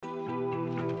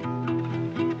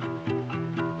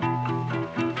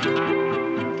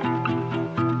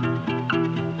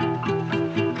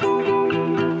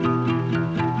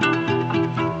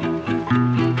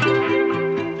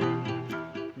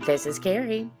This is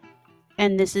Carrie,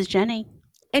 And this is Jenny.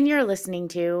 and you're listening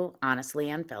to Honestly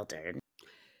Unfiltered.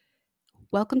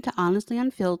 Welcome to Honestly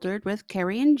Unfiltered with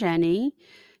Carrie and Jenny.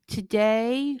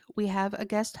 Today we have a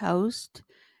guest host,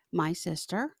 my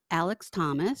sister, Alex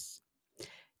Thomas.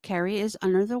 Carrie is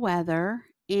under the weather,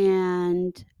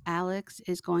 and Alex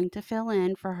is going to fill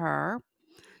in for her.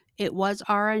 It was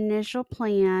our initial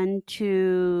plan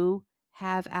to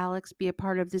have Alex be a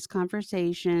part of this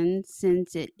conversation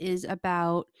since it is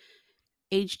about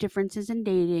age differences in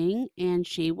dating, and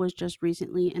she was just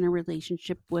recently in a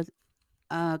relationship with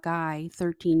a guy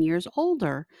 13 years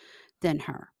older than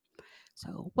her.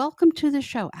 So, welcome to the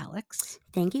show, Alex.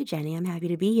 Thank you, Jenny. I'm happy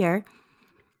to be here.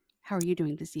 How are you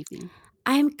doing this evening?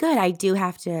 I'm good. I do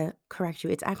have to correct you.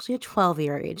 It's actually a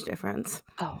 12-year age difference.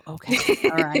 Oh, okay.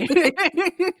 All right.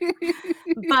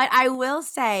 But I will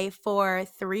say for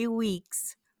 3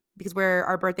 weeks, because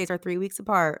our birthdays are 3 weeks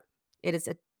apart, it's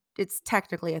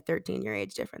technically a 13-year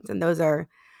age difference, and those are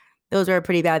a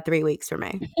pretty bad 3 weeks for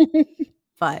me.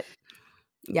 But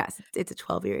yes, it's a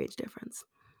 12-year age difference.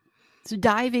 So,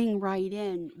 diving right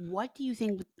in, what do you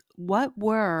think? What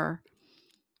were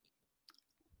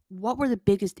the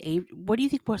biggest age? What do you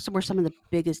think were some of the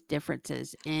biggest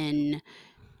differences in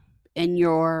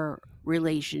your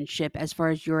relationship as far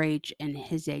as your age and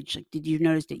his age? Like, did you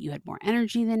notice that you had more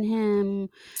energy than him,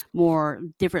 more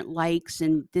different likes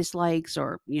and dislikes,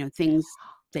 or things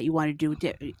that you want to do,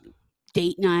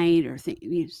 date night, or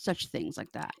such things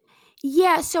like that?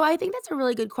 Yeah, so I think that's a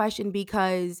really good question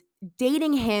because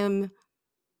dating him,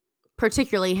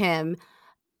 particularly him,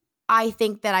 I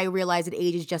think that I realized that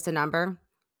age is just a number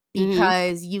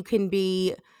because you can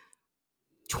be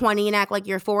 20 and act like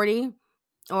you're 40,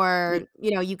 or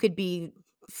you could be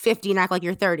 50 and act like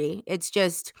you're 30. It's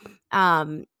just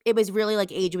it was really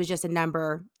like age was just a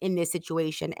number in this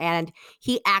situation, and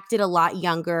he acted a lot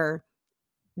younger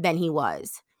than he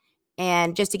was.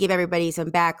 And just to give everybody some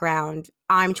background,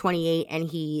 I'm 28 and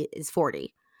he is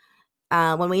 40.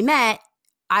 When we met,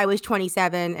 I was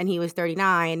 27 and he was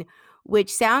 39,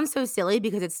 which sounds so silly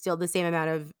because it's still the same amount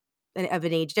of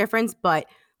an age difference. But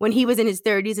when he was in his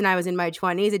 30s and I was in my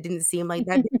 20s, it didn't seem like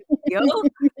that big of a deal.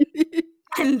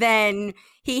 And then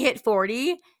he hit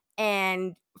 40,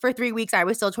 and for 3 weeks I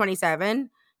was still 27,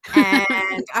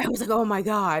 and I was like, oh my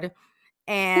God.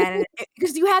 And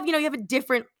because you have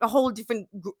a whole different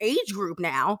age group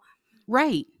now.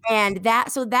 Right. And that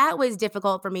was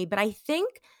difficult for me. But I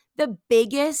think the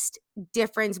biggest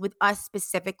difference with us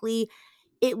specifically,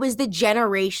 it was the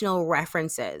generational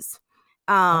references.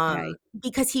 Okay.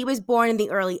 Because he was born in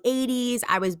the early 80s,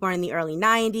 I was born in the early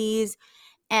 90s.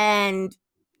 And,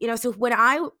 so when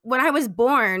I was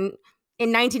born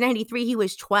in 1993, he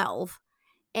was 12.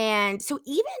 And so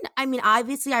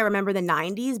obviously I remember the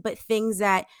 90s, but things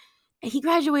that he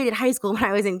graduated high school when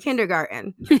I was in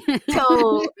kindergarten.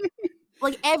 So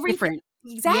like everything. Different.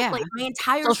 Exactly. Yeah. My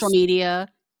entire Social media.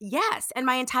 Yes. And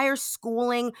my entire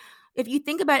schooling. If you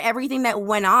think about everything that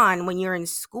went on when you're in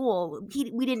school,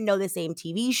 we didn't know the same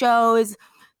TV shows,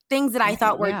 things that I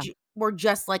thought were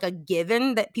just like a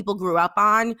given that people grew up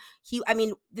on.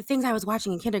 The things I was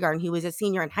watching in kindergarten, he was a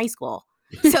senior in high school.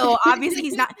 So obviously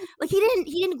he's not like he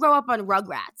didn't grow up on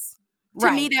Rugrats.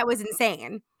 To me, that was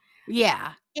insane.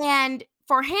 Yeah. And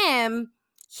for him,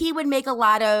 he would make a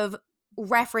lot of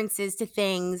references to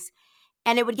things,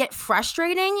 and it would get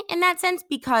frustrating in that sense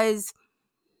because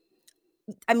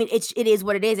it is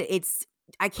what it is.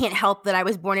 I can't help that I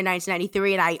was born in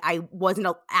 1993 and I wasn't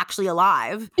actually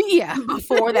alive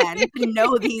before then to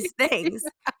know these things.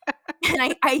 And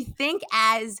I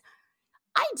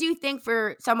do think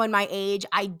for someone my age,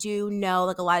 I do know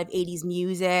like a lot of 80s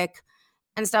music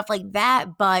and stuff like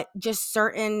that, but just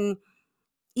certain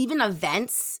even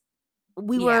events.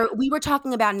 We were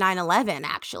talking about 9/11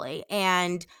 actually,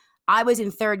 and I was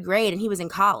in 3rd grade and he was in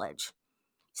college.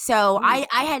 So I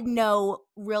had no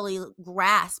really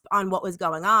grasp on what was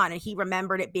going on, and he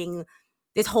remembered it being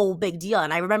this whole big deal.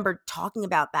 And I remember talking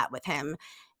about that with him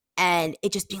and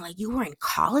it just being like, you were in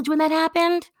college when that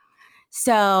happened?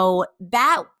 So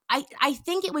that I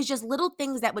think it was just little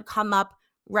things that would come up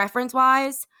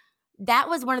reference-wise. That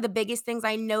was one of the biggest things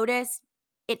I noticed.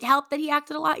 It helped that he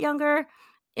acted a lot younger.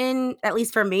 At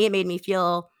least for me, it made me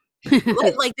feel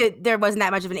like there wasn't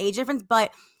that much of an age difference.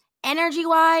 But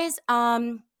energy-wise,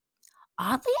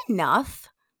 oddly enough,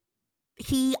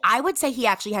 I would say he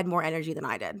actually had more energy than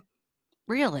I did.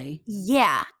 Really?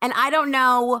 Yeah. And I don't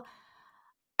know.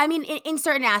 In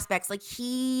certain aspects, like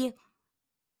he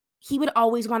would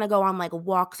always want to go on like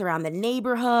walks around the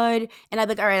neighborhood, and I'd be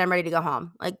like, all right, I'm ready to go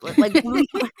home.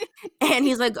 And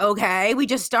he's like, okay, we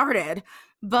just started.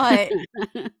 But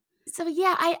So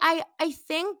yeah, I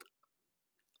think,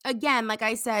 again, like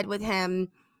I said with him,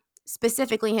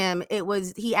 specifically him, it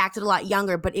was he acted a lot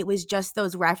younger, but it was just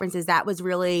those references that was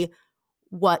really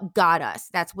what got us.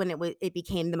 That's when it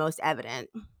became the most evident.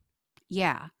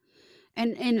 Yeah.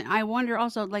 And I wonder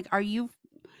also, like, are you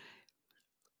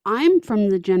I'm from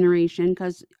the generation,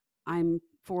 cuz I'm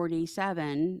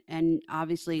 47 and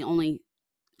obviously only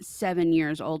 7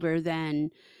 years older than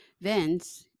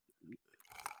Vince,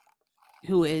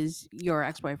 who is your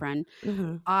ex-boyfriend.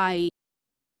 Mhm. I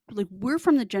like we're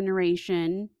from the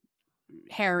generation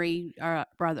Harry, our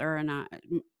brother, and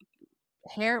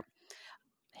Har-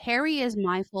 Harry is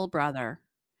my full brother.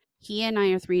 He and I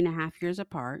are 3.5 years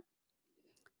apart.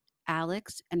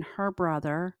 Alex and her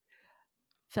brother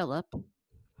Philip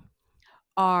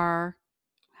are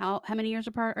how many years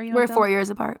apart are you and We're Phil? 4 years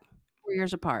apart. 4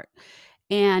 years apart,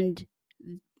 and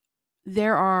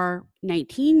there are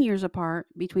 19 years apart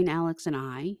between Alex and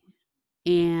I.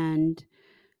 And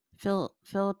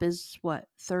Philip is what,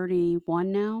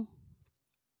 31 now?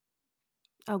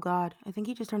 Oh god, I think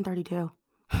he just turned 32.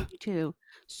 32.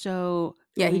 So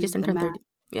Yeah, he doing just the turned math, 30.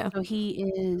 Yeah. so he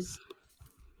is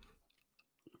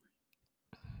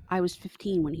I was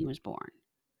 15 when he was born.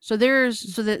 So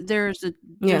there's a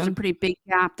Yeah. pretty big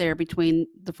gap there between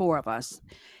the 4 of us.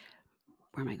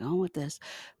 Where am I going with this?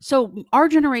 So our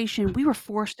generation, we were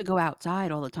forced to go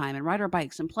outside all the time and ride our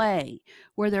bikes and play,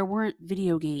 where there weren't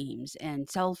video games and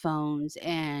cell phones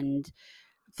and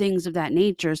things of that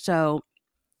nature. So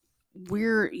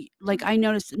like, I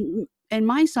noticed, and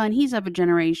my son, he's of a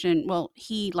generation, well,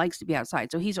 he likes to be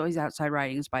outside, so he's always outside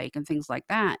riding his bike and things like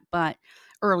that. But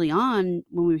early on,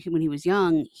 when he was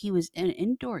young, he was an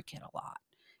indoor kid a lot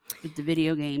with the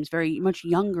video games, very much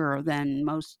younger than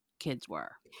most kids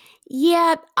were.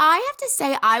 Yeah, I have to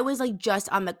say I was, like, just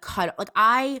on the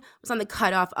I was on the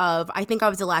cutoff of I think I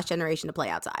was the last generation to play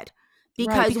outside. Right,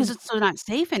 Because because it's so not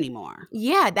safe anymore.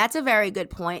 yeah, that's a very good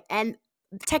point, and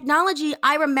technology,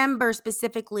 I remember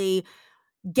specifically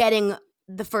getting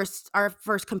our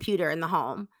first computer in the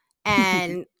home,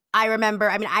 and I remember,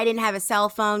 I mean, I didn't have a cell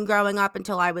phone growing up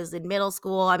until I was in middle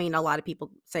school. I mean, a lot of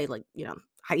people say, like,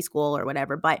 high school or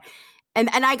whatever, but and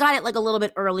I got it, like, a little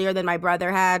bit earlier than my brother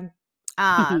had,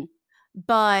 uh,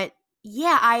 but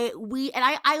yeah, I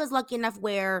was lucky enough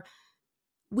where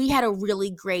we had a really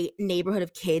great neighborhood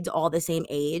of kids all the same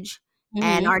age,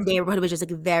 and Mhm. our neighborhood was just,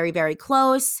 like, very, very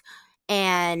close,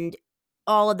 and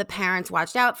all of the parents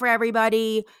watched out for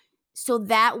everybody, so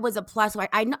that was a plus.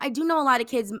 I do know a lot of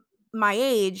kids my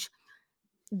age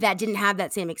that didn't have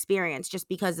that same experience just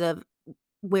because of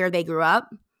where they grew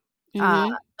up, uh,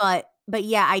 Mhm. but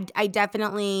yeah, I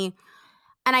definitely,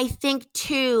 and I think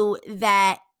too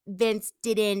that Vince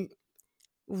didn't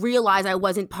realize I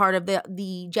wasn't part of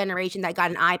the generation that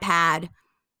got an iPad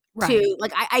Right. to,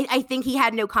 like, I think he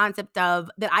had no concept of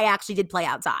that I actually did play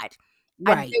outside.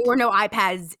 There Right. were no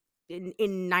iPads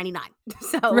in '99.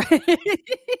 So, Right.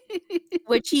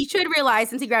 which he should realize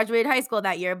since he graduated high school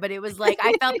that year, but it was like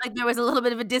I felt like there was a little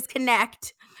bit of a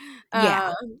disconnect. Uh,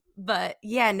 Yeah. but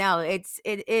yeah, no, it's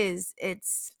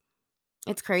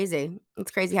crazy.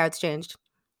 It's crazy how it's changed.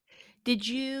 Did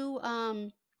you,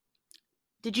 um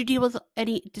did you deal with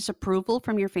any disapproval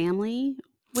from your family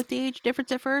with the age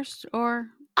difference at first,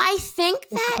 I think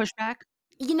or some that,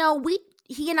 pushback? we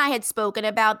he and I had spoken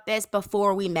about this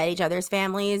before we met each other's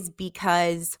families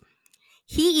because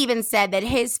he even said that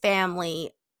his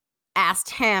family asked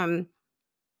him,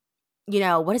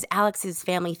 "What does Alex's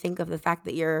family think of the fact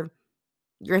that you're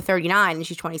 39 and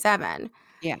she's 27?"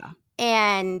 Yeah.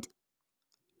 And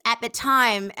at the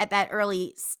time, at that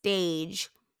early stage,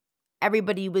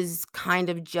 everybody was kind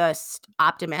of just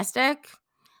optimistic.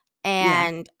 Yeah.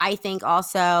 And I think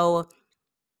also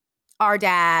our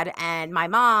dad and my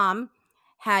mom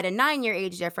had a 9-year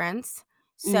age difference.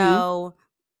 Mhm. So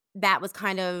that was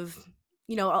kind of,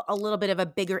 a little bit of a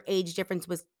bigger age difference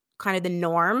was kind of the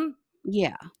norm.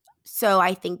 Yeah. So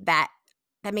I think that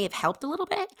may have helped a little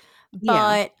bit. Yeah.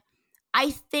 But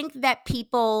I think that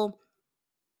people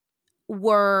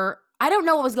I don't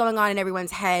know what was going on in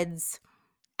everyone's heads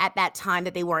at that time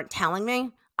that they weren't telling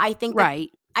me. Right.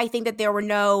 I think that there were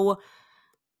no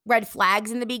red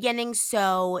flags in the beginning,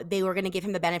 so they were gonna give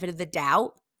him the benefit of the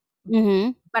doubt,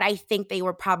 Mhm. but I think they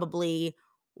were probably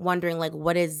wondering, like,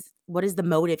 what is the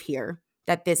motive here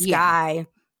that this Yeah. guy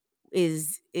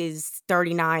is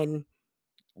 39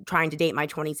 trying to date my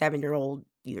 27-year-old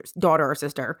either daughter or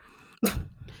sister.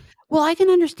 Well, I can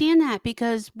understand that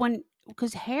because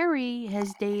Harry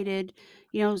has dated,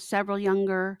 several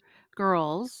younger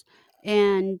girls,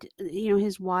 and,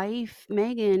 his wife,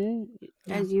 Megan,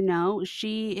 Yeah. as you know,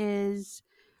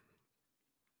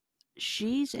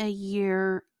 she's a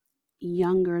year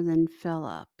younger than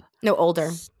Philip. No,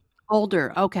 older.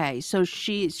 Older. Okay. So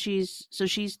she's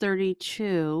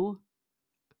 32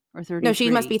 or No, she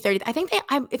must 33. be 30. I think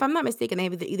if I'm not mistaken, they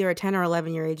have either a 10 or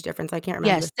 11-year age difference. I can't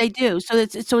remember. Yes, they do. So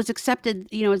it's accepted,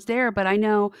 it's there, but I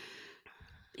know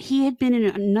he had been in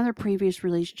another previous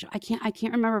relationship. I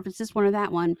can't remember if it's this one or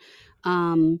that one.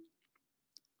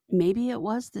 Maybe it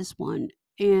was this one.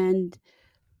 And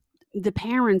the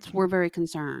parents were very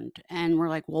concerned and were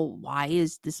like, "Well, why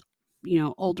is this,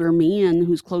 older man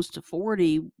who's close to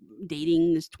 40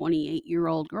 dating this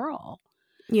 28-year-old girl?"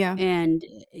 Yeah. And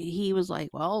he was like,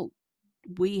 "Well,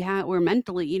 we're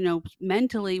mentally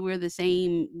we're the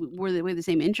same. We're the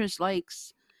same interests,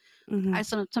 likes."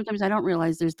 Mhm. Sometimes I don't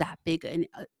realize there's that big an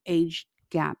age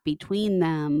gap between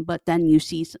them, but then you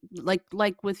see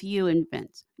like with you and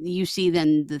Vince, you see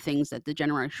then the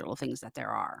generational things that there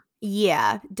are.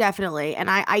 Yeah, definitely. And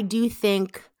I do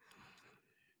think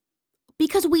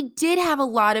because we did have a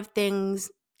lot of things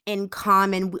in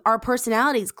common, our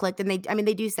personalities clicked, and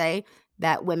they do say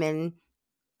that women,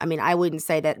 I wouldn't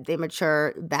say that they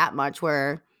mature that much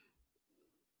where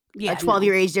a Yeah, no.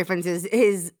 12-year age difference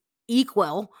is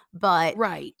equal, but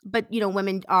Right.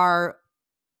 women are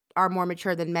more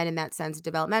mature than men in that sense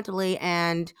developmentally,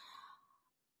 and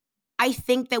I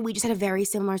think that we just had a very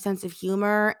similar sense of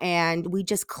humor and we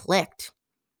just clicked.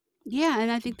 Yeah,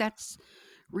 and I think that's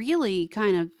really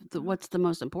kind of what's the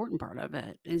most important part of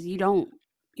it is you don't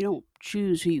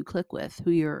choose who you click with,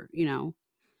 who you're.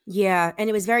 Yeah, and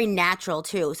it was very natural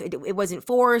too. So it wasn't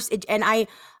forced. And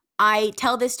I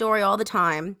tell this story all the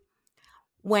time.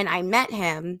 When I met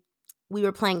him, we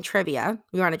were playing trivia.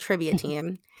 We were on a trivia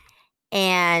team,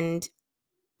 and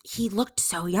he looked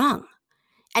so young.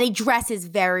 And he dresses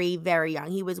very, very young.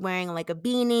 He was wearing like a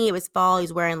beanie. It was fall. He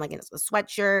was wearing like a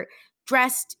sweatshirt,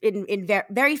 dressed in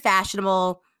very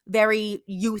fashionable, very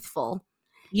youthful.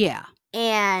 Yeah.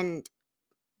 And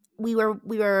we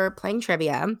were playing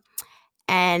trivia,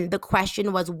 and the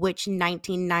question was which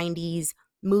 1990s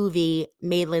movie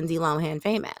made Lindsay Lohan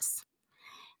famous.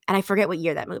 And I forget what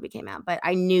year that movie came out, but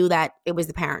I knew that it was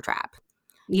The Parent Trap.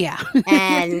 Yeah.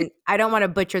 And I don't want to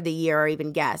butcher the year or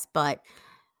even guess, but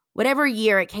whatever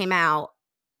year it came out,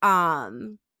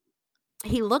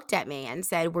 he looked at me and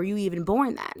said, "Were you even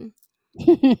born then?"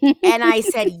 And I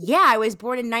said, "Yeah, I was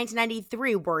born in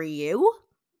 1993. Were you?"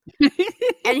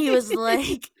 And he was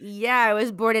like, "Yeah, I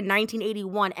was born in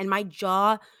 1981." And my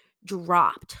jaw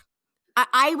dropped.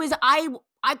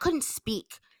 I couldn't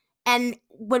speak. And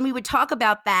when we would talk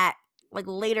about that, like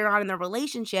later on in the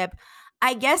relationship,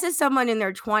 I guess as someone in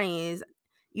their 20s,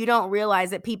 you don't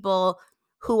realize that people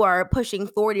who are pushing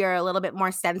 40 are a little bit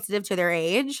more sensitive to their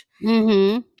age.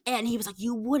 Mhm. And he was like,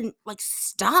 "You wouldn't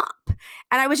stop."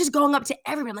 And I was just going up to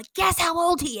everyone, like, "Guess how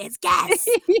old he is, guess."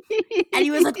 And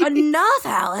he was like, "Enough,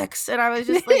 Alex." And I was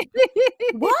just like,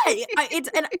 "What?" It's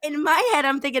and in my head,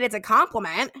 I'm thinking it's a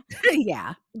compliment,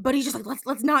 Yeah. but he's just like,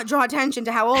 "Let's not draw attention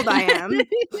to how old I am."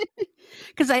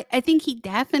 Because I think he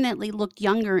definitely looked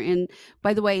younger, and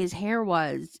by the way his hair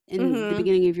was in the Mhm.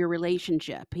 beginning of your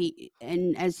relationship.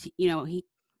 And as he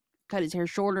cut his hair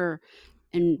shorter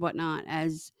and whatnot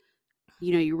as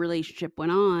your relationship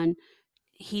went on.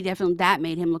 That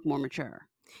made him look more mature.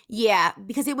 Yeah,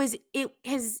 because he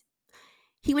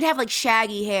would have like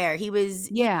shaggy hair. He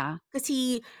was Yeah. because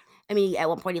at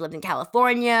one point he lived in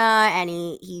California, and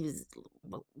he was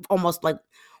almost like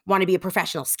want to be a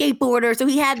professional skateboarder. So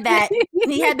he had that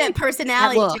That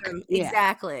personality to look. him. Yeah.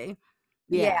 Exactly.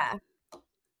 Yeah. Yeah.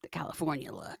 The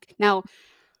California look. Now,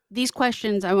 these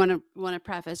questions I want to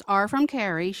preface are from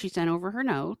Carrie. She sent over her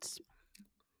notes.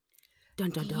 Dun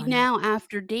dun dun. Now,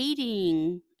 after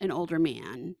dating an older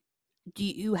man, do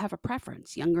you have a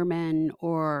preference, younger men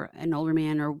or an older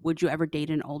man, or would you ever date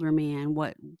an older man?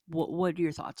 What are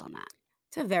your thoughts on that?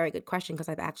 It's a very good question because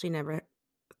I've actually never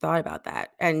thought about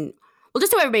that. And well,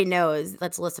 just so everybody knows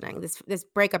that's listening, this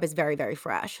breakup is very, very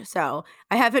fresh. So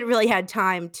I haven't really had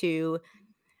time to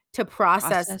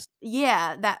process, Process?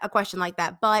 yeah, that a question like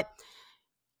that. But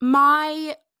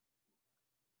my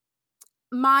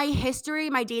my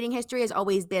dating history has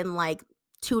always been like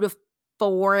 2 to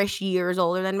 4-ish years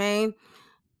older than me,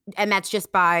 and that's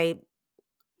just by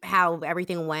how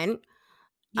everything went.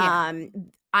 Yeah.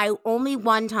 I only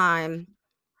one time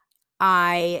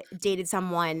I dated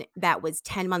someone that was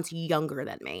 10 months younger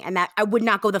than me, and that I would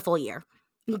not go the full year.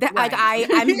 That like Right.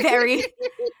 I'm very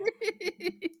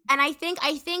and I think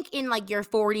in like your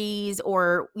 40s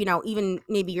or, even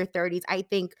maybe your 30s, I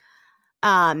think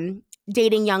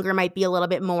dating younger might be a little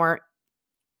bit more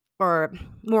or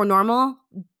more normal.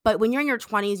 But when you're in your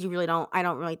 20s, I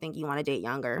don't really think you want to date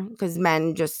younger because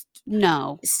men just,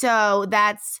 No. so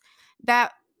that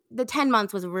the 10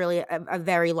 months was really a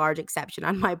very large exception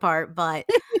on my part, but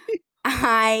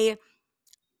I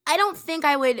don't think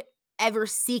I would ever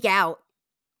seek out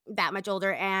that much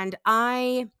older, and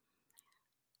I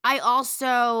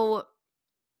also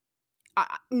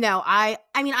no, I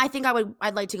mean, I think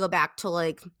I'd like to go back to,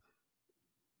 like,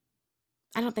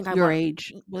 I don't think I Your want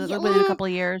age. yeah, Within a couple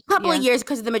of years. couple of Yeah. years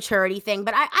because of the maturity thing,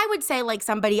 but I would say, like,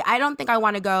 somebody I don't think I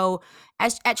wanna go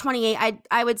as at 28,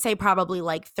 I would say probably,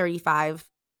 like, 35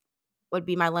 would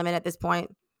be my limit at this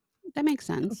point. That makes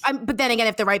sense. But then again,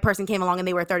 if the right person came along and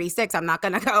they were 36, I'm not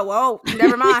gonna go, "Whoa,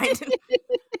 never mind."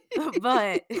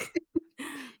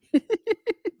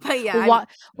 But yeah,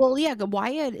 Well, yeah,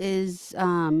 Wyatt is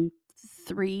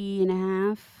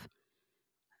 3.5.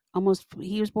 Almost,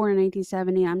 he was born in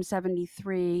 1970. I'm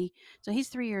 73. So he's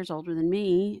 3 years older than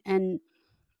me. And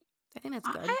I think that's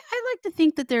I, good. I like to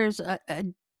think that there's a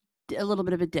little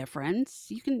bit of a difference.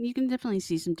 You can definitely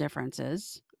see some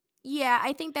differences. Yeah,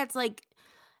 I think that's, like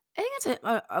I think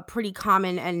that's a pretty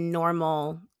common and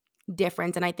normal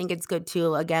difference, and I think it's good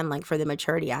too, again, like, for the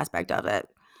maturity aspect of it,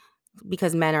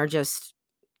 because men are just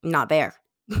not there.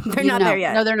 They're not there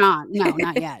yet. No, they're not. No,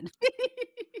 not yet.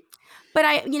 But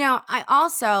I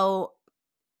also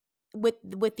with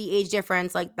the age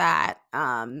difference like that,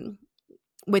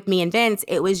 with me and Vince,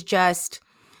 it was just,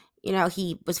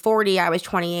 he was 40, I was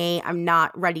 28. I'm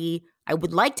not ready. I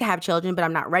would like to have children, but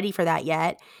I'm not ready for that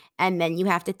yet. And then you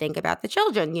have to think about the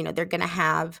children, they're going to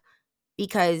have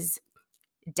because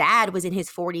dad was in his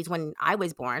 40s when I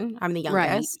was born. I'm the Right.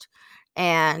 youngest.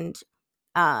 And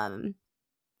um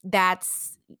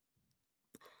that's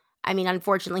I mean,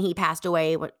 unfortunately he passed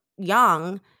away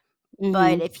young,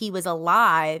 but Mhm. if he was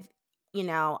alive,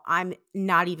 I'm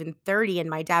not even 30 and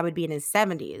my dad would be in his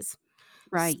 70s.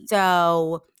 Right.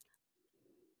 So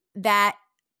that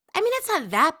I mean, it's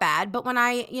not that bad, but when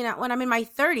I'm in my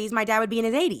 30s, my dad would be in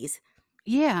his 80s.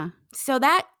 Yeah. So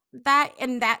that's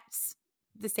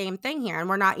the same thing here. And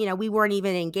we're not, we weren't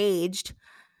even engaged.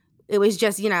 It was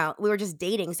just, we were just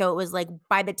dating. So it was like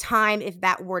by the time if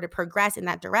that were to progress in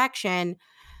that direction,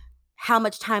 how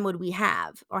much time would we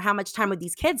have or how much time would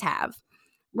these kids have?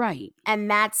 Right.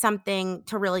 And that's something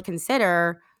to really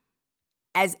consider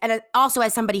also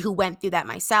as somebody who went through that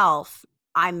myself.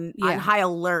 I'm on Yeah. high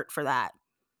alert for that.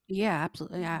 Yeah,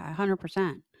 absolutely. Yeah,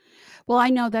 100%. Well, I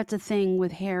know that's a thing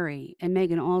with Harry and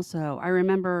Meghan also. I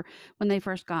remember when they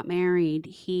first got married,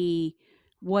 he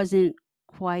wasn't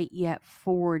quite yet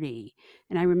 40.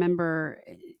 And I remember,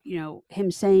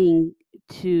 him saying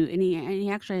and he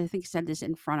actually, I think, said this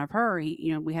in front of her.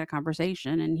 We had a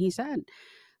conversation and he said,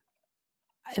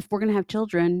 if we're going to have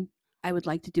children, I would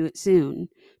like to do it soon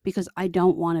because I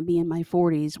don't want to be in my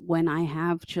 40s when I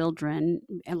have children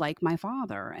like my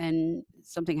father and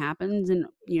something happens and,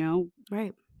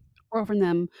 Right. grow from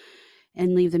them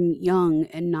and leave them young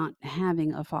and not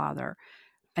having a father.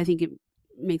 I think it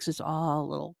makes us all a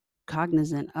little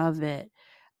cognizant of it.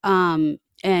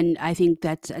 And I think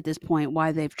that's at this point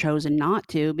why they've chosen not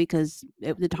to because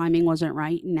the timing wasn't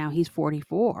right. And now he's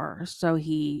 44. So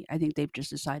I think they've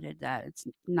just decided that it's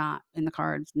not in the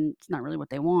cards and it's not really what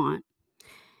they want.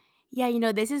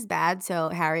 Yeah, this is bad. So,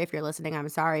 Harry, if you're listening, I'm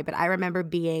sorry. But I remember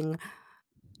being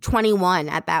 21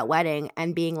 at that wedding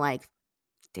and being like,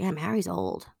 damn, Harry's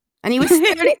old. And he was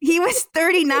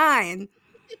 39.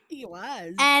 He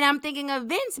was. And I'm thinking of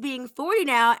Vince being 40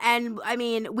 now. And I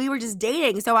mean, we were just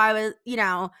dating. So I was,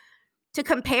 to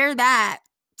compare that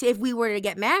to if we were to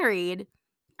get married,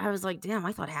 I was like, damn,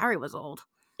 I thought Harry was old.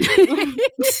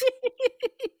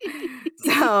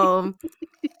 So,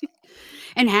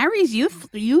 And Harry's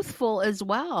youthful as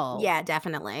well. yeah,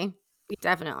 definitely.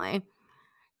 Definitely.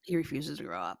 He refuses to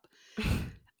grow up.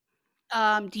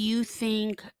 Do you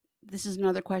think this is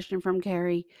another question from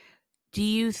Carrie? Do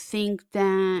you think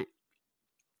that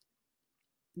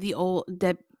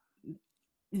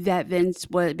that Vince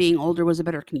being older was a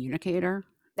better communicator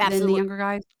than the Absolutely. younger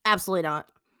guys? Absolutely not.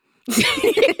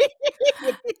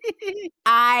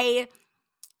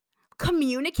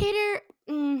 Communicator,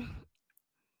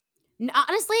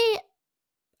 honestly,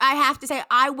 I have to say,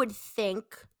 I would think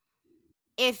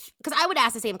because I would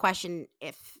ask the same question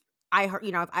if I heard,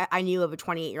 if I knew of a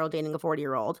 28-year-old dating a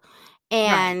 40-year-old. Right.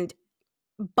 And,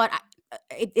 but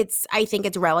I think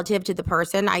it's relative to the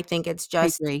person. I think it's I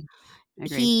just, agree.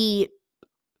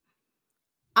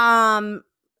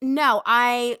 no,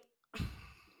 I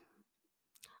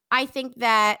think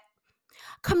that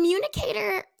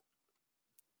communicator,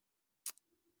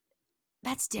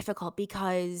 that's difficult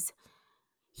because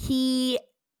his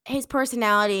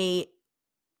personality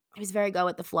he was very go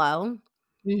with the flow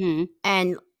Mhm.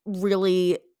 and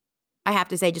really, I have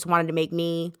to say, just wanted to make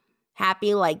me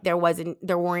happy. Like there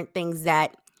weren't things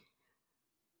that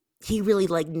he really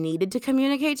like needed to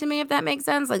communicate to me, if that makes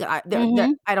sense. Like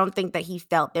Mhm. I don't think that he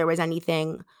felt there was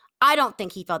anything. I don't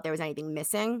think he felt there was anything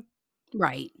missing.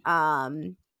 Right.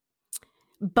 Um,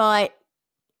 but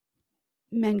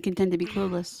Men can tend to be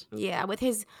clueless. yeah, with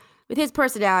his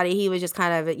personality, he was just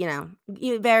kind of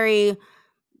very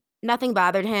nothing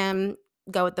bothered him.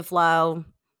 Go with the flow,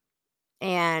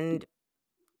 and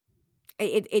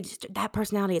it's that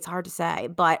personality. It's hard to say,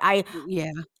 but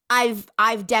Yeah.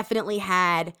 I've definitely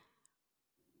had,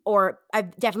 or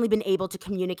I've definitely been able to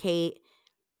communicate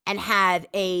and have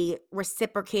a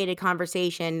reciprocated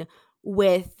conversation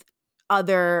with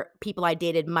other people I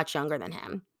dated much younger than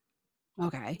him.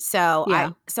 Okay. So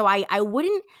Yeah. I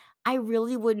wouldn't, I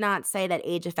really would not say that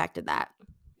age affected that.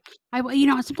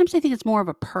 Sometimes I think it's more of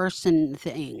a person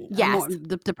thing, Yes, more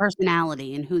the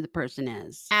personality and who the person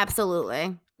is.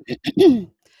 absolutely.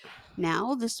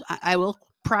 Now, I will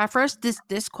preface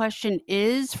this question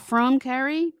is from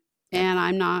Carrie, Yep.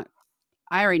 and I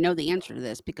already know the answer to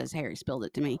this because Harry spilled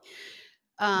it to me.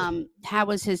 How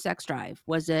was his sex drive?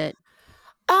 Was it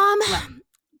Um, le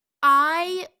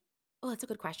I well, that's a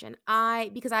good question.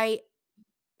 Because I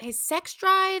his sex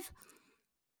drive,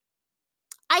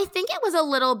 I think it was a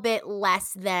little bit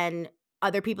less than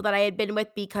other people that I had been with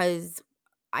because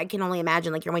I can only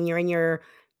imagine like when you're in your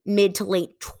mid to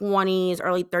late 20s,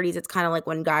 early 30s, it's kind of like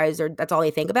when guys are that's all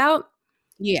they think about.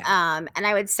 Yeah. And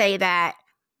I would say that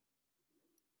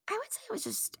I would say it was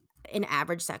just an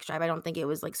average sex drive. I don't think it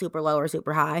was like super low or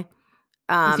super high.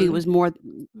 You think it Um was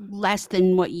less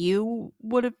than what you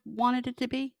would have wanted it to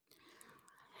be?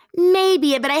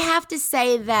 Maybe, but I have to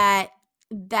say that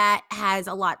that has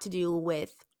a lot to do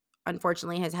with,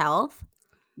 unfortunately, his health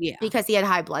Yeah. because he had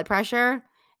high blood pressure,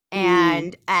 Mm,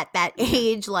 and at that yeah.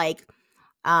 age, like,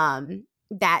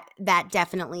 that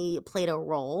definitely played a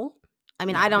role. I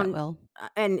mean, Yeah, I I bet don't will.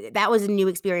 and that was a new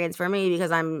experience for me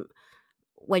because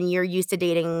when you're used to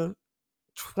dating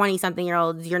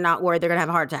 20-something-year-olds, you're not worried they're gonna have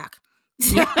a heart attack.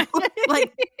 So, Yeah.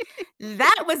 like,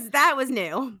 that was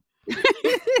new.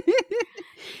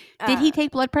 Did he Uh,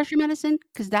 take blood pressure medicine?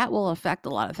 Because that will affect a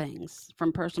lot of things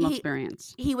from personal he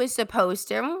experience. he was supposed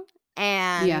to,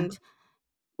 Yeah. and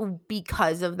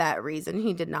because of that reason,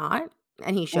 he did not,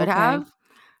 and he should Okay. have.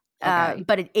 Okay.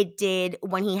 But it did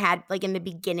when he had like in the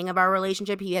beginning of our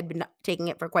relationship, he had been taking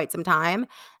it for quite some time,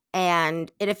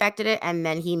 and it affected it. And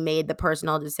then he made the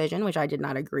personal decision, which I did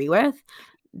not agree with,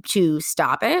 to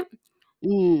stop it,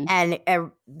 Mm. and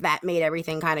that made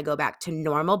everything kind of go back to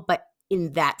normal. But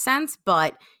in that sense,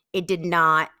 but it did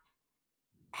not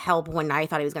help when I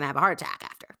thought he was going to have a heart attack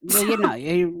after. Well,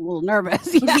 you're a little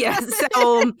nervous. Yeah. Yeah,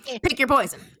 so pick your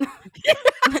poison.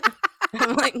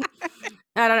 I'm like,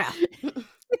 I don't know.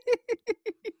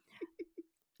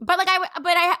 But like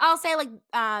I'll say like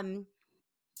I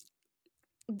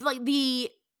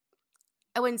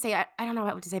wouldn't say I don't know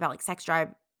what to say about like sex drive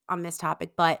on this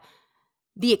topic, but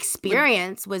the Like,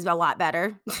 experience was a lot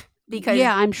better because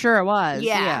yeah, I'm sure it was.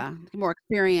 yeah, Yeah. More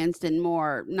experienced and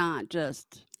more not just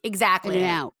in and exactly.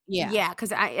 out. Yeah. Yeah,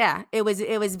 cuz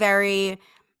it was very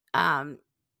um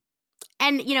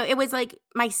and it was like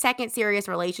my second serious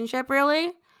relationship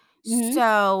really. Mhm.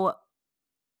 So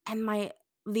and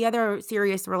the other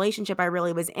serious relationship I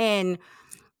really was in,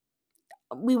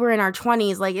 we were in our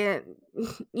 20s, like,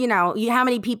 how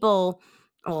many people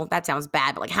well, that sounds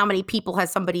bad, but, like, how many people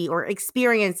has somebody or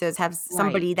experiences have Right.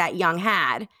 somebody that young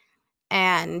had?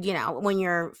 And, when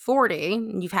you're 40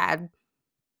 and you've had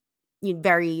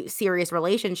very serious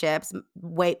relationships,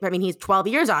 I mean, he's 12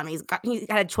 years on me. He's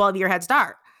got a 12-year head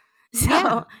start.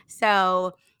 Yeah.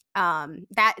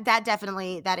 That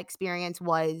definitely that experience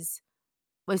was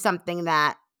something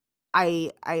that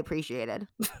I appreciated.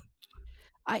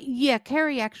 Yeah,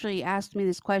 Carrie actually asked me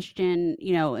this question,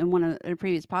 in one of the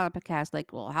previous podcasts,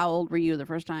 like, well, how old were you the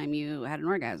first time you had an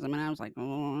orgasm? And I was like,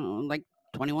 oh, like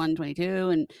 21, 22.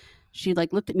 And she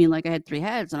like looked at me like I had three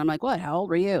heads. And I'm like, what? How old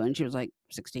were you? And she was like,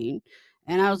 16.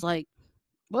 And I was like,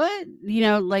 what?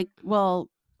 Like, well,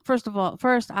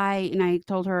 I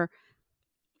told her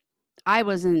I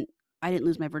wasn't, I didn't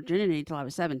lose my virginity till I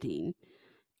was 17.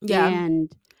 Yeah. And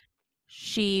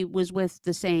she was with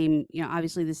the same,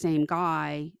 obviously the same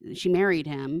guy. She married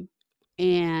him,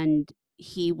 and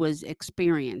he was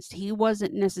experienced. He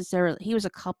wasn't necessarily, he was a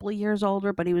couple of years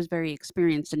older, but he was very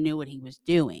experienced and knew what he was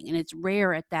doing. And it's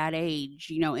rare at that age,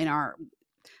 in our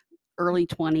early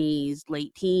 20s,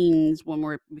 late teens, when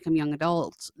we become young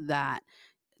adults, that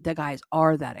the guys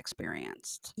are that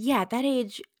experienced. Yeah, at that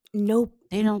age, Nope.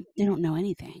 They don't know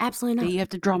anything. Absolutely not. You have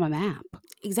to draw 'em a map.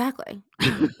 Exactly.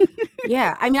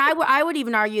 Yeah. I mean, I would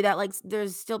even argue that, like,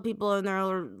 there's still people in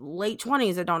their late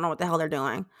 20s that don't know what the hell they're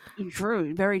doing.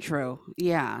 True, very true.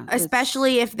 Yeah, it's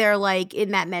Especially if they're, like,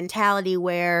 in that mentality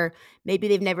where maybe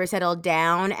they've never settled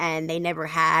down and they never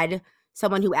had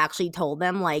someone who actually told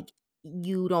them, like,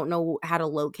 "You don't know how to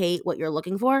locate what you're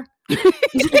looking for."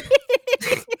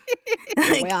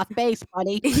 You're way Like, off base,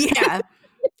 buddy. yeah,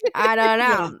 I don't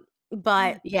Yeah, know.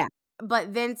 But yeah,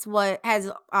 Vince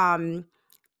has,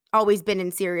 always been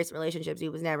in serious relationships. He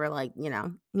was never, like, he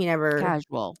never.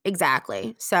 casual. Exactly.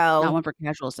 Not So, one for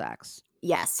casual sex.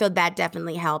 yes, so that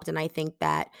definitely helped, and I think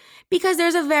that because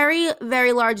there's a very,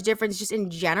 very large difference just in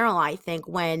general, I think,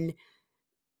 when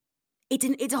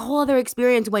it's a whole other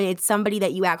experience when it's somebody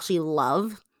that you actually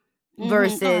love Mhm. Oh,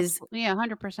 versus absolutely. Yeah,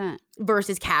 100%.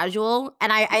 casual,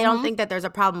 and I don't Mhm. think that there's a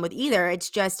problem with either. It's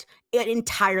just an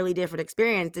entirely different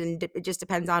experience, and it just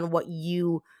depends on what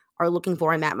you are looking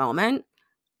for in that moment.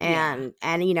 Yeah.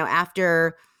 And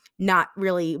after not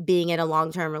really being in a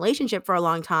long-term relationship for a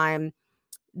long time,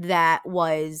 that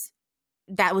was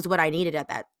what I needed at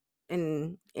that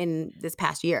in this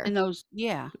past year. And those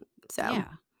yeah, So, yeah.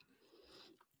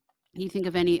 You think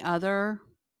of any other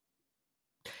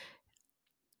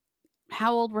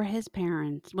how old were his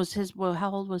parents?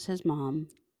 How old was his mom?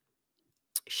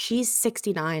 she's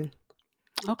 69.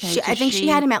 Okay, so I think she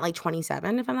had she him at, like,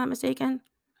 27, if I'm not mistaken.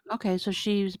 okay, so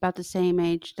she was about the same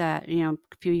age that, a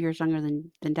few years younger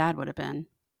than dad would have been.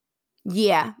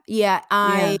 Yeah, yeah, Yeah.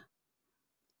 I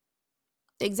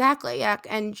exactly, yeah,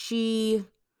 and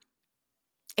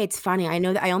it's funny,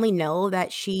 I only know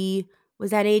that she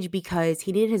was that age because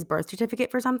he needed his birth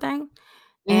certificate for something,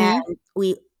 and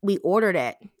Mhm. we ordered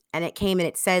it, and it came and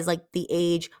it says, like, the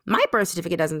age. My birth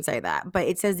certificate doesn't say that, but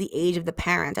it says the age of the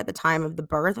parent at the time of the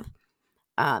birth.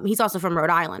 He's also from Rhode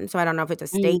Island, so I don't know if it's a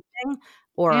Mm. state thing It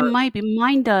or might be.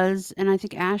 Mine does, and I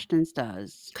think Ashton's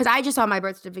does. because I just saw my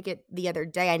birth certificate the other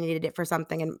day. I needed it for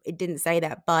something, and it didn't say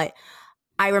that, but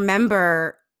I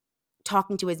remember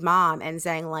talking to his mom and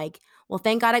saying, like, "Well,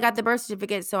 thank God I got the birth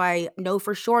certificate so I know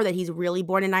for sure that he's really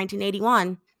born in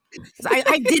 1981." 'Cause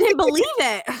I didn't believe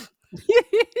it.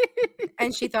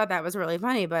 And she thought that was really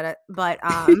funny, that's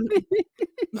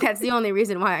the only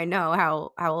reason why I know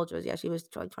how old she was. Yeah, she was,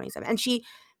 like, 27,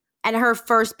 and her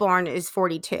firstborn is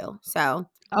 42, so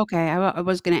Okay, I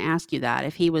was gonna ask you that,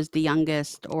 if he was the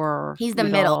youngest or he's the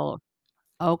middle. middle.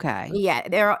 Okay,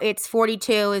 Yeah, it's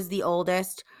 42 is the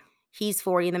oldest, he's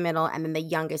 40 in the middle, and then the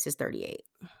youngest is 38.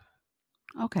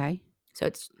 okay. So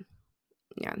it's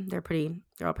yeah, they're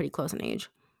all pretty close in age.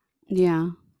 Yeah.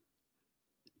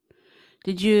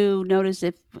 Did you notice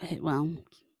if well,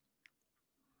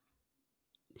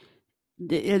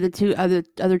 the 2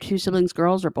 other 2 siblings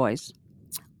girls or boys?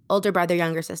 Older brother,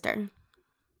 younger sister.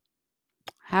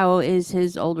 How is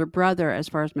his older brother as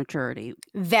far as maturity?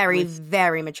 Very, With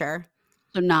very mature.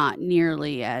 so not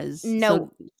nearly as so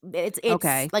No, it's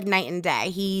okay. like night and day.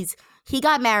 He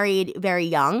got married very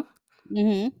young.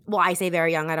 Mhm. Well, I say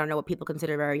very young, I don't know what people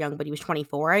consider very young, but he was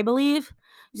 24, I believe.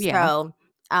 Yeah. So,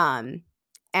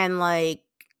 and, like,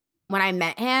 when I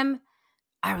met him,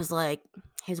 I was like,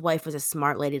 his wife was a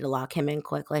smart lady to lock him in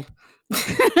quickly.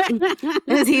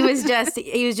 'Cause he was just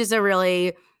a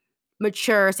really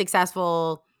mature,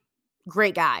 successful,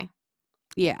 great guy,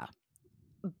 Yeah.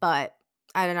 but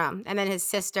I don't know. And then his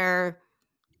sister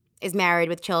is married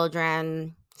with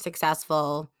children,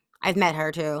 successful. I've met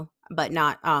her too, but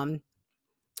not, I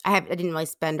didn't really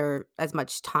spend her as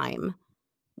much time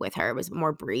with her. It was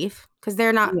more brief because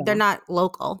they're Yeah. not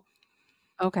local.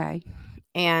 Okay.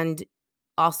 And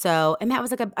also, and that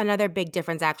was like another big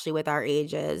difference actually with our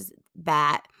ages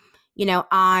that,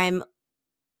 I'm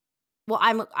well,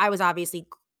 I was obviously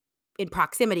in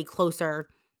proximity closer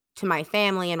to my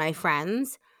family and my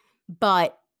friends,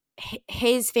 but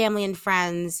his family and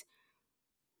friends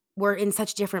were in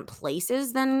such different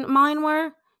places than mine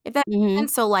were, if that makes Mhm.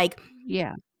 sense. So, like,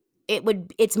 Yeah.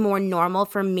 it's more normal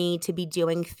for me to be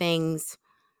doing things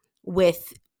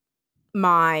with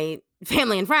my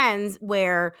family and friends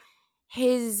where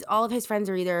his all of his friends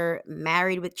are either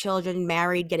married with children,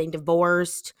 married, getting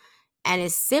divorced, and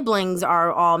his siblings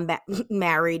are all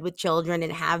married with children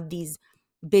and have these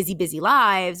busy, busy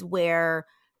lives where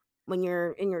when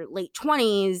you're in your late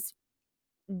 20s,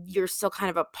 you're still kind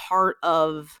of a part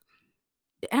of.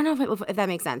 I don't know if that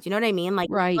makes sense. You know what I mean?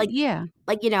 Right. Yeah.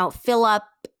 Philip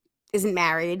isn't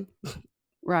married.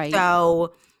 Right.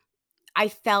 So I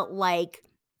felt like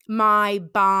my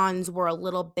bonds were a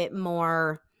little bit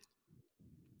more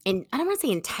I don't wanna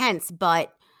say intense,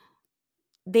 but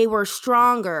they were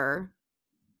stronger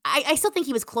I still think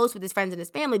he was close with his friends and his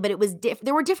family, but it was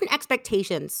there were different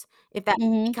expectations, if that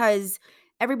Mhm. because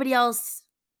everybody else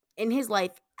in his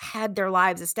life had their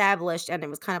lives established, and it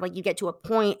was kind of like you get to a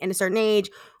point in a certain age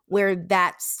where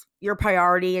that's your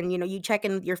priority, and, you check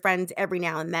in with your friends every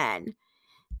now and then.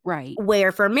 Right.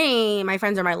 Where for me, my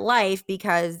friends are my life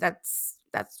because that's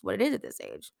what it is at this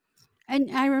age. And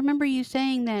I remember you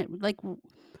saying that, like,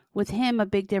 with him, a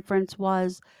big difference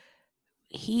was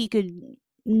he could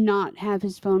not have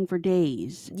his phone for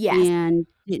days Yes, and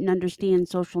didn't understand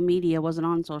social media, wasn't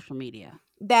on social media.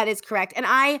 that is correct, and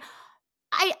I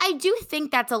do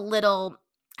think that's a little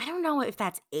I don't know if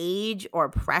that's age or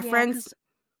Yeah, preference cause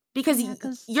because yeah,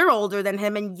 cause you're older than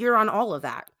him and you're on all of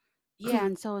that. yeah,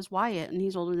 and so is Wyatt, and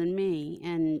he's older than me,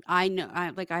 and I know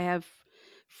I have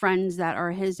friends that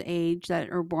are his age that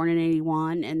are born in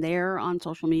 '81, and they're on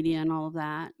social media and all of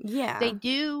that. They Yeah.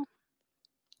 do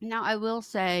now, I will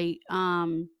say,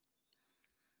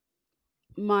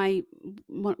 my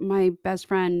best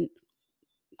friend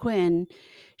Quinn,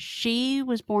 she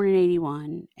was born in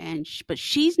 '81, and but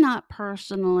she's not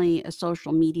personally a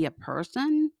social media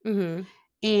person, Mhm.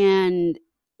 and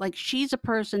like she's a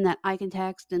person that I can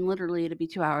text and literally it'll be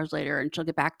 2 hours later and she'll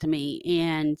get back to me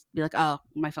and be like, "Oh,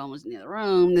 my phone was in the other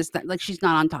room." This that like she's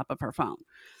not on top of her phone.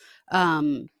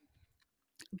 Um,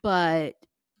 but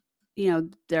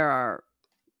there are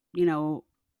you know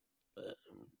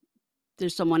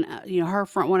there's someone her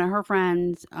friend, one of her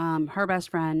friends, her best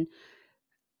friend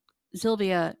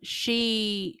Sylvia,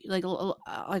 she like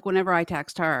whenever I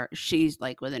text her, she's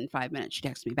like within 5 minutes she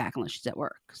texts me back unless she's at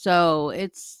work. So I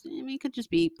mean, it could just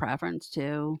be preference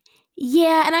too.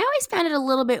 Yeah, and I always found it a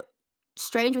little bit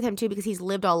strange with him too because he's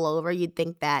lived all over. You'd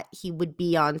think that he would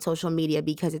be on social media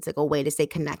because it's like a way to stay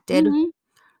connected. Hmm.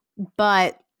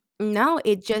 But no,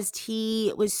 it just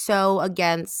he was so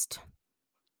against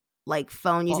like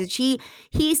phone Well, usage.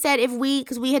 He said if we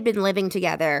because we had been living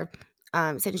together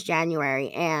since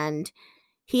January and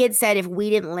he had said if we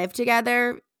didn't live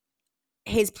together,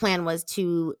 his plan was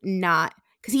to not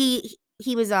because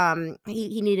he was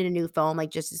he needed a new phone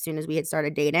like just as soon as we had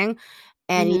started dating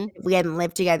and he hmm. said if we hadn't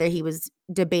lived together he was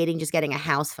debating just getting a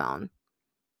house phone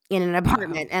in an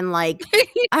Wow. apartment and like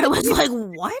I was like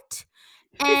what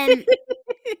and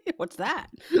What's that?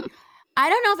 I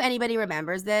don't know if anybody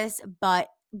remembers this but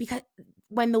because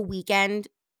when the weekend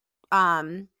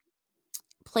um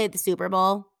played the Super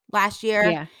Bowl last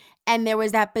year Yeah. and there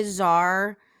was that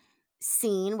bizarre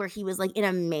scene where he was, like, in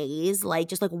a maze, like,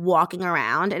 just, like, walking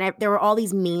around, and there were all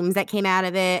these memes that came out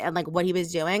of it and, like, what he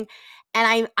was doing,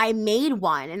 and I made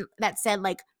one and that said,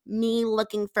 like, "Me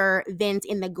looking for Vince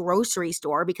in the grocery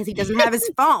store because he doesn't have his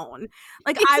phone."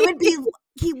 Like, I would be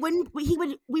he would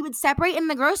we would separate in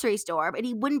the grocery store, but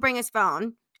he wouldn't bring his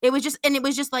phone. It was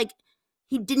just, like,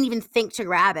 he didn't even think to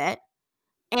grab it.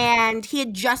 And he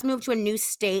had just moved to a new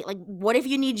state, like, what if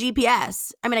you need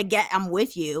GPS? I mean, I'm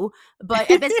with you, but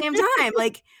at the same time,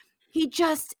 like, he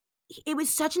just it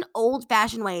was such an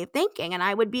old-fashioned way of thinking, and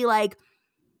I would be like,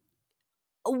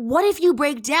 "What if you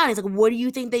break down?" He's like, "What do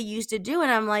you think they used to do?"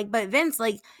 And I'm like, "But Vince,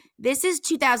 like, this is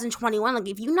 2021, like,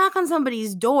 if you knock on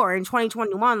somebody's door in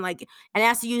 2021, like, and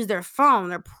ask to use their phone,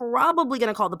 they're probably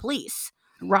gonna call the police.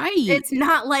 Right. It's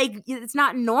not like it's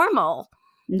not normal."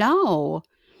 No.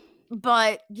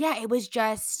 But, yeah, it was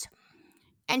just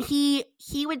and he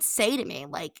would say to me,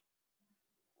 like,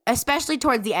 especially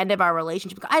towards the end of our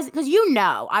relationship, because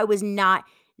I was not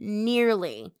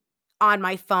nearly on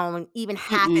my phone even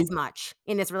half Mm-mm. as much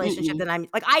in this relationship Mm-mm. than I'm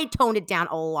like, I toned it down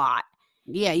a lot.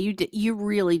 Yeah, you did. You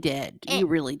really did. Eh You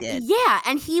really did. yeah,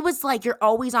 and he was like, "You're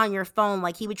always on your phone."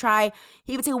 Like, he would say,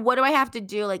 "What do I have to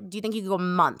do? Like, do you think you could go a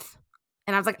month?"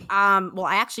 And I was like, well,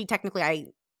 I actually technically I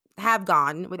have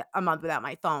gone with a month without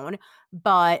my phone,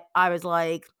 but I was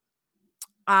like,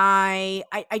 I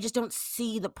just don't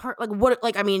see the like, what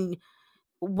like, I mean,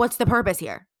 what's the purpose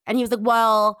here? And he was like,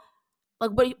 "Well,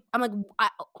 like, what do you" I'm like,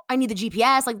 I need the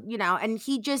GPS," like, and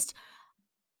he just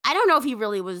I don't know if he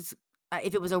really was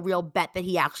if it was a real bet that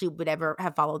he actually would ever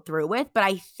have followed through with, but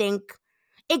I think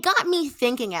it got me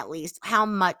thinking at least how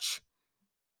much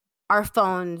our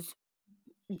phones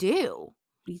do.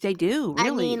 They do,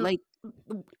 I really. mean, Like,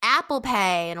 Apple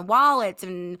Pay and wallets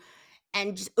and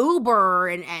just Uber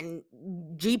and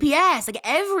GPS, like,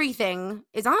 everything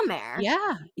is on there.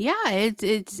 yeah, yeah, it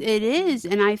is,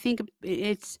 and I think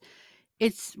it's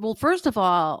well, first of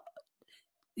all,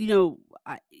 you know,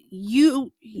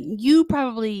 you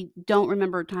probably don't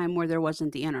remember a time where there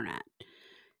wasn't the internet,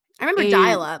 I remember and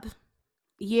dial-up.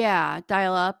 yeah,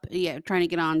 dial up, yeah, trying to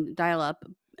get on dial up,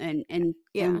 And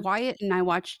Yeah. Wyatt and I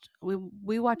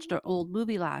we watched an old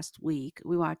movie last week.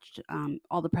 We watched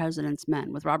All the President's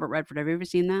Men with Robert Redford. Have you ever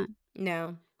seen that?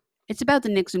 No. It's about the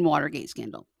Nixon Watergate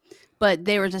scandal. But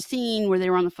there was a scene where they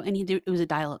were on the phone, and it was a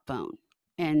dial-up phone.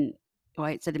 And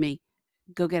Wyatt said to me,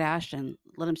 "Go get Ashton.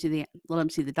 Let him see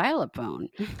the dial-up phone."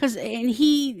 And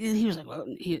he was like, "Well,"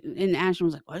 and Ashton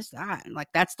was like, "What is that?" And like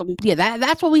that's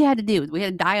what we had to do. We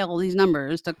had to dial all these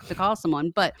numbers to call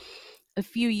someone. But a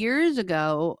few years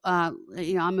ago,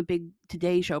 I'm a big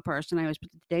Today Show person. I always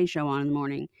put the Today Show on in the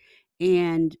morning,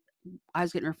 and I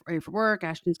was getting ready for work.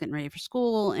 Ashton's getting ready for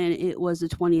school, and it was the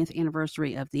 20th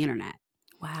anniversary of the internet.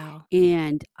 Wow.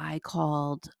 And I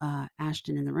called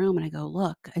Ashton in the room, and I go,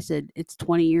 "Look," I said, "it's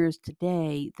 20 years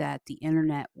today that the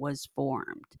internet was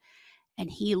formed." And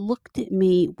he looked at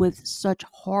me with such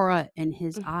horror in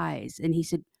his eyes, and he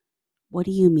said, "What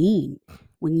do you mean?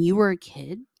 When you were a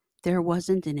kid, there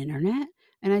wasn't an internet?"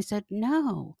 And I said,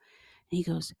 "No." And he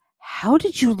goes, "How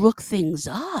did you look things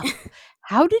up?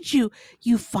 How did you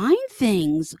find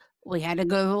things?" We had to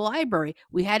go to the library.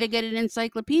 We had to get an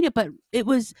encyclopedia, but it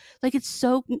was like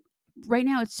right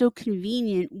now it's so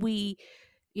convenient.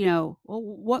 Well,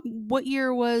 what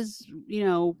year was,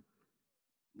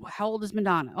 how old is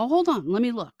Madonna? Oh, hold on, let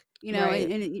me look.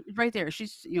 Right. Right there,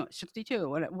 she's 62,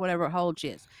 whatever, how old she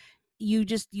is. You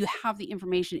have the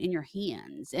information in your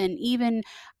hands. And even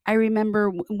I remember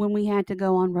when we had to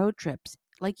go on road trips,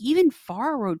 like even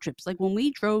far road trips, like when we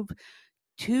drove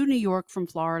to New York from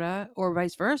Florida or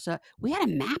vice versa, we had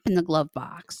a map in the glove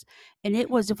box. And it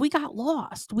was, if we got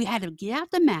lost, we had to get out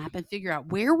the map and figure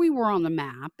out where we were on the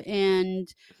map,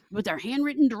 and with our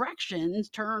handwritten directions,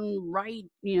 turn right,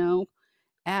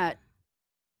 at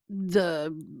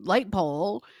the light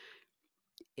pole.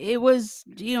 It was,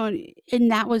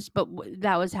 and that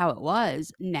was how it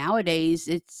was. Nowadays,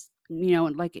 it's,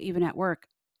 like even at work,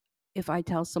 if I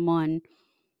tell someone,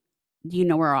 "Do you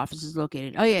know where our office is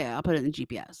located?" "Oh yeah, I'll put it in the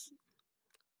GPS."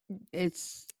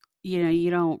 It's, you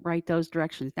don't write those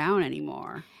directions down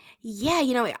anymore.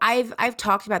 Yeah, I've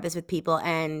talked about this with people,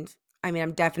 and I mean,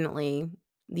 I'm definitely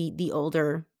the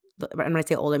older. But when I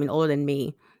say older, I mean older than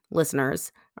me.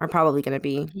 Listeners are probably going to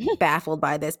be baffled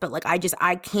by this, but like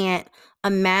I can't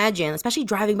imagine, especially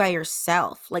driving by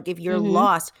yourself. Like if you're Mhm.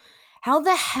 lost, how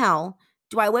the hell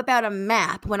do I whip out a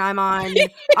map when I'm on a You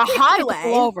have to pull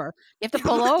highway? over. You have to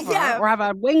pull over Yeah, or have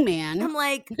a wingman. I'm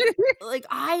like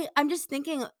I'm just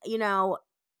thinking,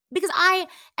 because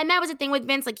and that was the thing with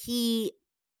Vince, like he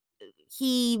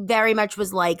very much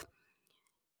was like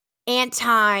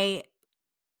anti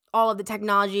all of the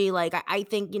technology. Like I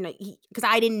think, because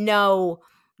I didn't know,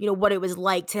 what it was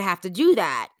like to have to do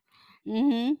that.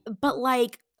 Mhm. But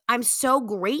like I'm so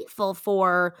grateful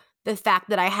for the fact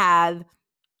that I have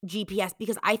GPS,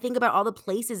 because I think about all the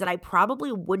places that I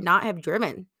probably would not have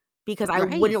driven because I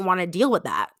Right. wouldn't want to deal with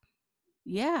that.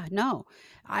 Yeah, no.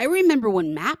 I remember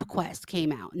when MapQuest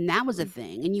came out, and that was a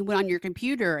thing. And you went on your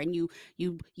computer and you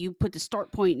put the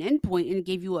start point and end point, and it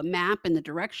gave you a map and the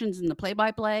directions and the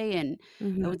play-by-play, and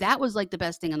Mhm. that was like the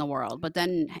best thing in the world. But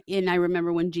then, and I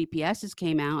remember when GPSs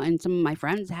came out, and some of my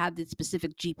friends had the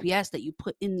specific GPS that you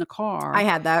put in the I car,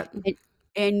 had that.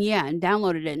 and yeah, and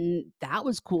downloaded it, and that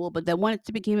was cool. But then when it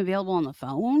became available on the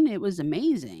phone, it was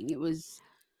amazing. It was,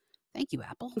 thank you,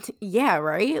 Apple. Yeah,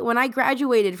 right? When I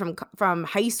graduated from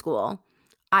high school,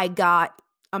 I got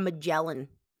a Magellan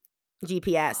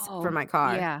GPS for Oh, my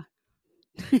car. yeah.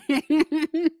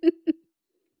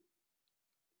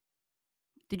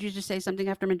 Did you just say something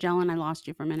after Magellan? I lost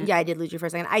you for a minute. Yeah, I did lose you for a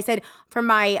second. I said for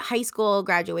my high school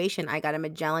graduation, I got a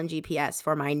Magellan GPS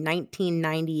for my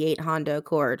 1998 Honda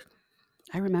Accord.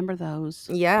 I remember those.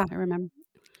 Yeah. I remember.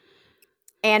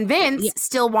 And Yeah. Vince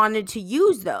still wanted to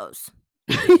use those.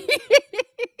 I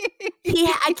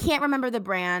can't remember the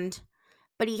brand,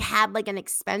 but he had like an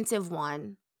expensive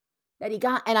one that he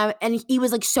got, and he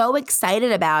was like so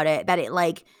excited about it that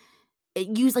it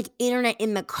used like internet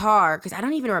in the car, because I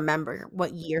don't even remember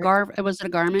what year. Was it a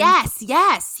Garmin?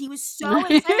 Yes, he was so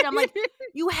excited. I'm like,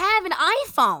 "You have an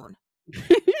iPhone."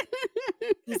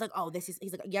 He's like, "Oh, he's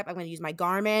like, "Yep, I'm gonna use my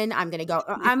Garmin. I'm gonna go."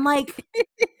 I'm like,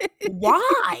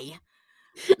 "Why?"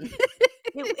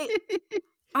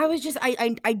 I was just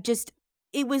I just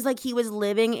it was like he was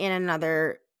living in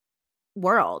another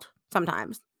world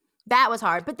sometimes. That was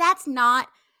hard, but that's not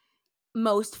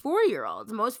most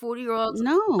 40-year-olds. Most 40-year-olds,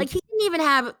 No, like, he didn't even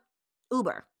have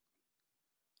Uber.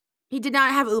 He did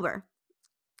not have Uber.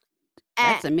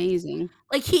 And, that's amazing.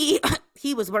 like, he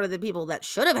was one of the people that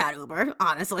should have had Uber,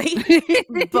 honestly,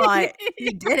 but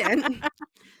he didn't.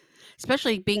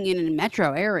 Especially being in a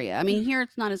metro area. I mean, here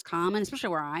it's not as common, especially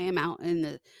where I am out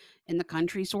in the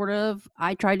country sort of.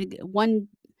 I tried to get one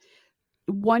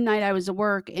one night I was at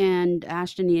work and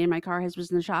Ashton needed my car. His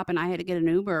was in the shop, and I had to get an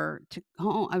Uber to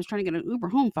home. I was trying to get an Uber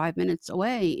home 5 minutes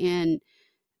away, and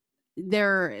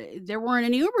there weren't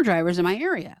any Uber drivers in my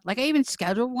area. Like I even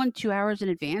scheduled one 2 hours in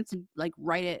advance, and like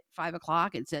right at 5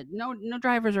 o'clock, it said no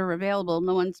drivers are available.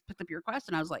 No one's picked up your request,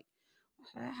 and I was like,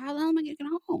 how the hell am I getting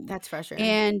home? That's frustrating.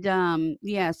 And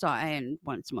yeah, so I and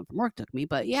when someone from work took me,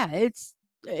 but yeah, it's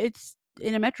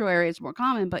in a metro area, it's more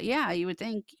common. But yeah, you would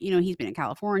think, he's been in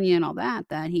California and all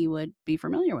that he would be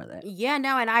familiar with it. Yeah,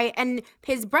 no, and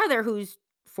his brother who's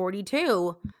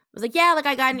 42 was like, "Yeah, like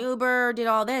I got an Uber, did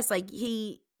all this." Like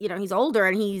he's older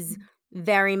and he's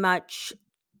very much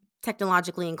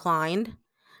technologically inclined.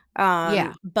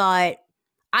 Yeah. But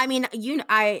I mean,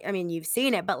 I mean, you've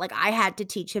seen it, but like I had to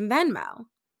teach him Venmo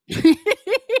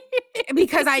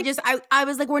because I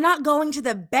was like, "We're not going to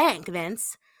the bank,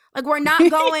 Vince. Like we're not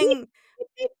going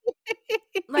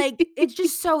like it's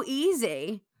just so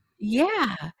easy."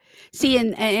 Yeah. See,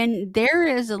 and there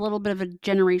is a little bit of a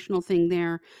generational thing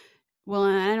there. Well,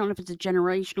 I don't know if it's a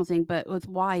generational thing, but with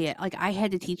Wyatt, like I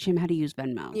had to teach him how to use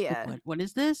Venmo. Like, Yeah. what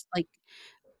is this? Like,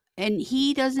 and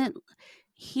he doesn't.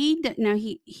 Now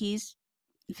he's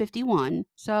 51, He's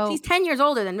so 10 years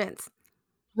older than Vince.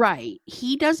 right.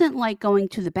 He doesn't like going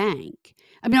to the bank.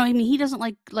 I mean, he doesn't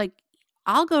like.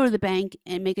 I'll go to the bank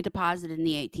and make a deposit in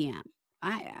the ATM.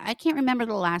 I can't remember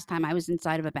the last time I was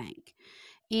inside of a bank,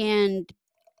 and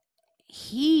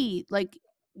he like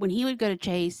when he would go to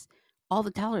Chase, all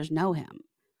the tellers know him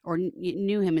or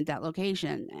knew him at that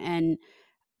location, and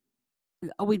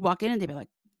we'd walk in and they'd be like,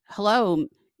 "Hello,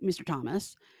 Mr.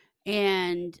 Thomas,"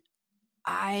 and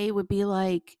I would be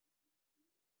like,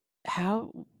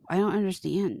 "How? I don't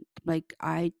understand. Like,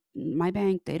 my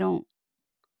bank, they don't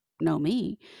know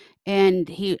me." And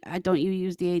don't you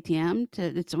use the ATM to?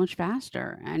 It's so much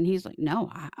faster. And he's like, "No,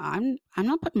 I'm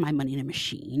not putting my money in a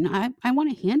machine. I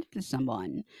want to hand it to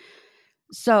someone."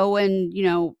 So when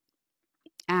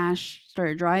Ash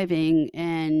started driving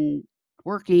and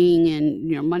working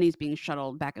and, money's being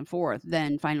shuttled back and forth,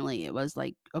 then finally it was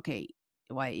like, "Okay,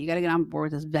 Wyatt, you gotta get on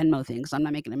board with this Venmo thing because 'cause I'm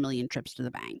not making a million trips to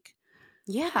the bank."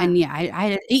 Yeah. And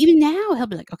yeah, even now, he'll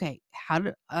be like, "Okay, how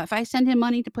do if I send him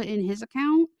money to put in his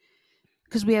account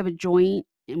because we have a joint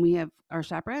and we have our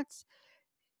separates,"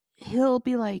 he'll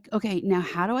be like, "Okay, now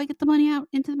how do I get the money out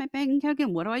into my bank account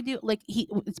again? What do I do?" Like,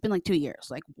 it's been like 2 years.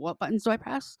 Like, "What buttons do I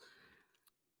press?"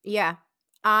 Yeah.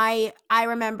 I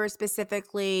remember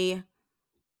specifically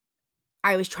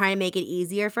I was trying to make it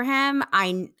easier for him.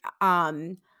 I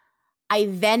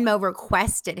Venmo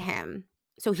requested him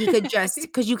so he could just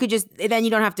because you could just then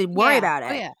you don't have to worry Yeah. about Oh,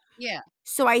 it. yeah. Yeah.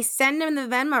 So I send him the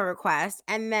Venmo request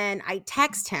and then I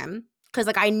text him because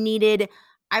like I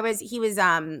was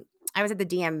at the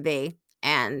DMV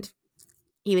and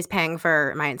he was paying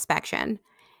for my inspection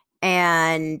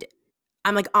and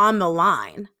I'm like on the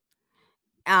line.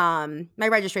 My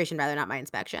registration rather, not my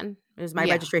inspection. It was my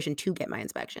Yeah. registration to get my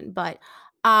inspection. But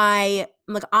I'm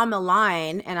like on the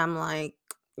line and I'm like,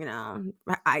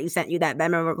 I sent you that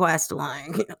Venmo request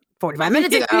like 45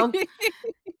 minutes ago.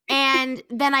 And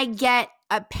then I get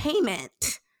a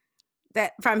payment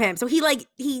that from him. So he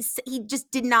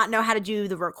just did not know how to do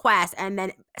the request and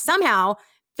then somehow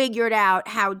figured out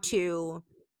how to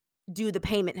do the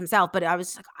payment himself. But I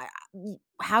was like,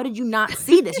 how did you not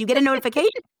see this? You get a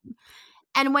notification.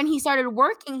 And when he started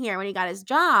working here, when he got his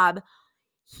job,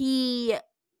 he,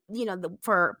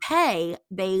 for pay,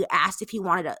 they asked if he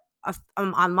wanted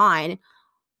online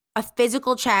a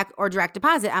physical check or direct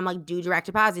deposit. I'm like, do direct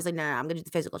deposit. He's like, no, I'm gonna do the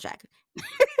physical check.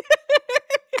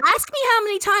 Ask me how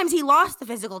many times he lost the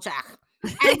physical check.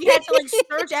 And we had to like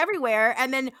search everywhere.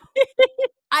 And then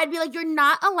I'd be like, you're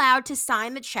not allowed to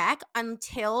sign the check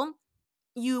until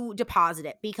you deposit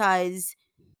it because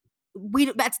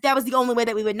that was the only way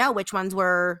that we would know which ones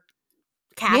were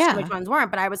cash and which Yeah. ones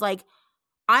weren't. But I was like,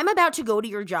 I'm about to go to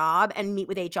your job and meet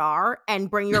with HR and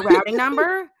bring your routing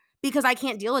number because I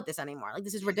can't deal with this anymore. Like,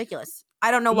 this is ridiculous.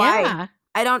 I don't know why. Yeah.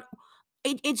 I don't,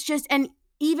 it's just, and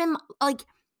even like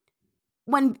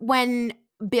when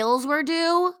bills were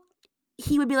due,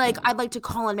 he would be like, I'd like to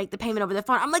call and make the payment over the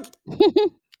phone. I'm like,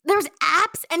 there's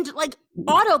apps and like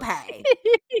auto pay.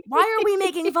 Why are we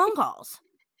making phone calls?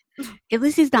 At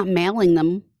least he's not mailing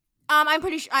them. I'm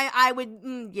pretty sure I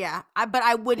would, yeah, but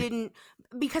I wouldn't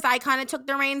because I kind of took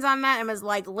the reins on that and was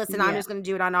like, listen, I'm Yeah. just going to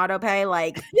do it on auto pay.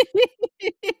 Like,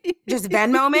 just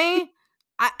Venmo me.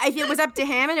 If it was up to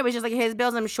him and it was just like his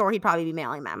bills, I'm sure he'd probably be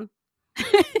mailing them.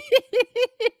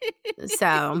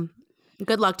 So,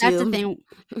 good luck to That's the you. thing.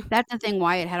 That's the thing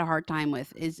Wyatt had a hard time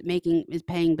with is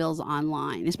paying bills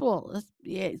online.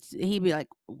 He'd be like,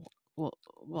 Well,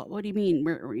 what do you mean?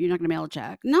 You're not going to mail a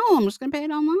check? No, I'm just going to pay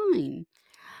it online.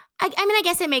 I mean, I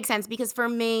guess it makes sense because for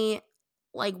me,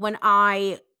 like when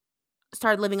I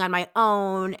started living on my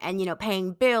own and,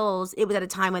 paying bills, it was at a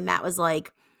time when that was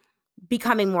like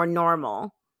becoming more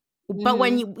normal. But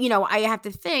when I have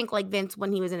to think like Vince,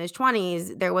 when he was in his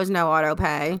 20s, there was no auto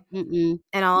pay Mm-mm.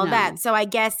 and all of No. that. So I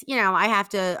guess, I have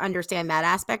to understand that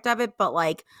aspect of it. But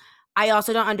like, I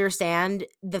also don't understand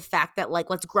the fact that like,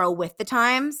 let's grow with the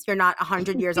times. You're not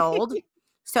 100 years old.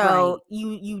 So Right.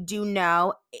 you do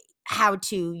know how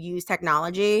to use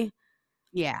technology.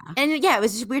 Yeah. And yeah, it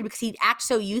was just weird because he'd act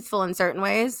so youthful in certain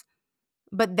ways,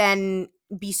 but then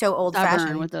be so old Stubborn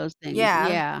fashioned. with those things. Yeah.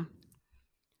 Yeah.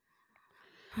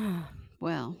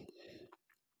 Well,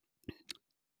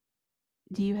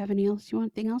 do you have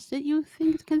anything else that you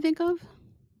can think of?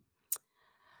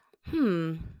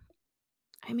 I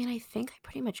mean, I think I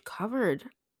pretty much covered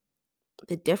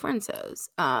the differences.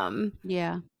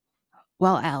 Yeah.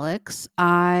 Well, Alex,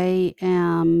 thank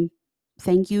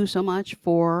you so much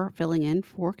for filling in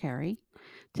for Carrie Of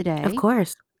today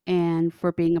course. and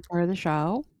for being a part of the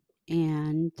show.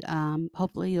 And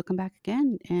hopefully you'll come back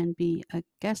again and be a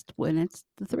guest when it's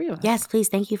the three of us. Yes, please.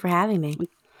 Thank you for having me.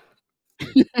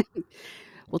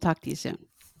 We'll talk to you soon.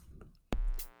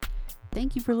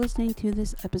 Thank you for listening to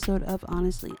this episode of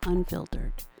Honestly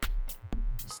Unfiltered.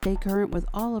 Stay current with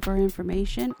all of our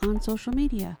information on social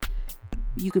media.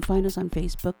 You can find us on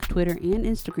Facebook, Twitter, and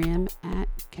Instagram at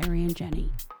Carrie and Jenny.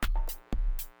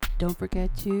 Don't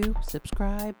forget to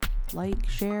subscribe, like,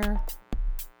 share,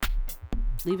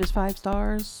 leave us 5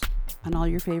 stars on all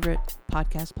your favorite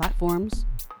podcast platforms.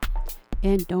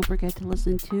 And don't forget to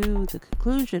listen to the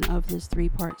conclusion of this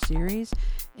 3-part series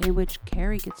in which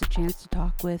Carrie gets a chance to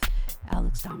talk with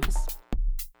Alex Thomas.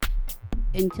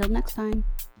 Until next time.